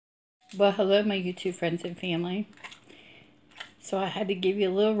Well, hello, my YouTube friends and family. So I had to give you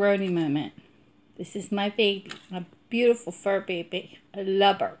a little Rony moment. This is my baby, my beautiful fur baby. I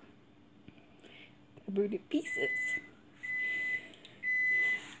love her. I blew to pieces.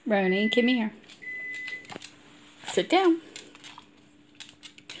 Rony, come here. Sit down.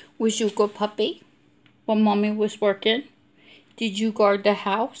 Was you a good puppy while Mommy was working? Did you guard the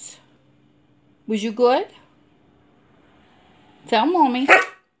house? Was you good? Tell Mommy.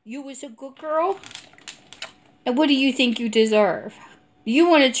 You was a good girl? And what do you think you deserve? You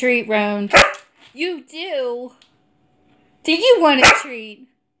want a treat, Ron? You do? Do you want a treat?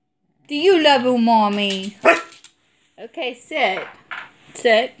 Do you love your Mommy? Okay, sit.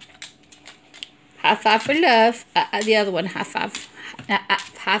 Sit. High five for love. The other one, high five.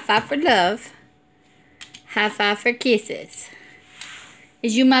 High five for love. High five for kisses.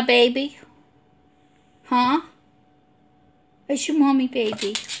 Is you my baby? Huh? Is you Mommy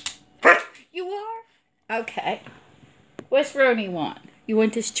baby? You are? Okay. What's Rony want? You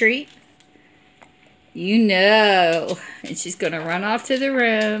want this treat? You know. And she's going to run off to the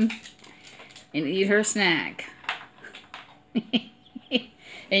room and eat her snack.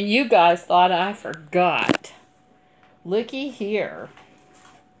 And you guys thought I forgot. Looky here.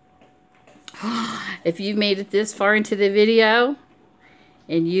 If you made it this far into the video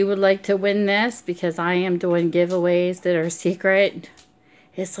and you would like to win this, because I am doing giveaways that are secret.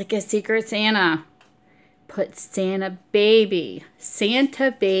 It's like a secret Santa. Put Santa baby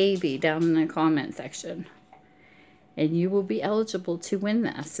down in the comment section. And you will be eligible to win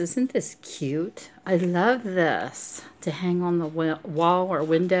this. Isn't this cute? I love this to hang on the wall or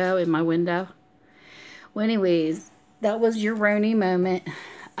window, in my window. Well, anyways, that was your Rony moment.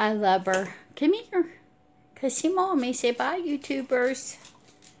 I love her. Come here. Because she Mommy. Say bye, YouTubers.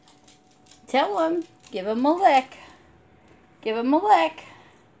 Tell them. Give them a lick. Give them a lick.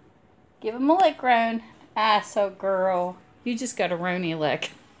 Give them a lick, Ron. Ah, so girl. You just got a Rony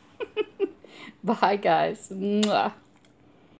lick. Bye, guys. Mwah.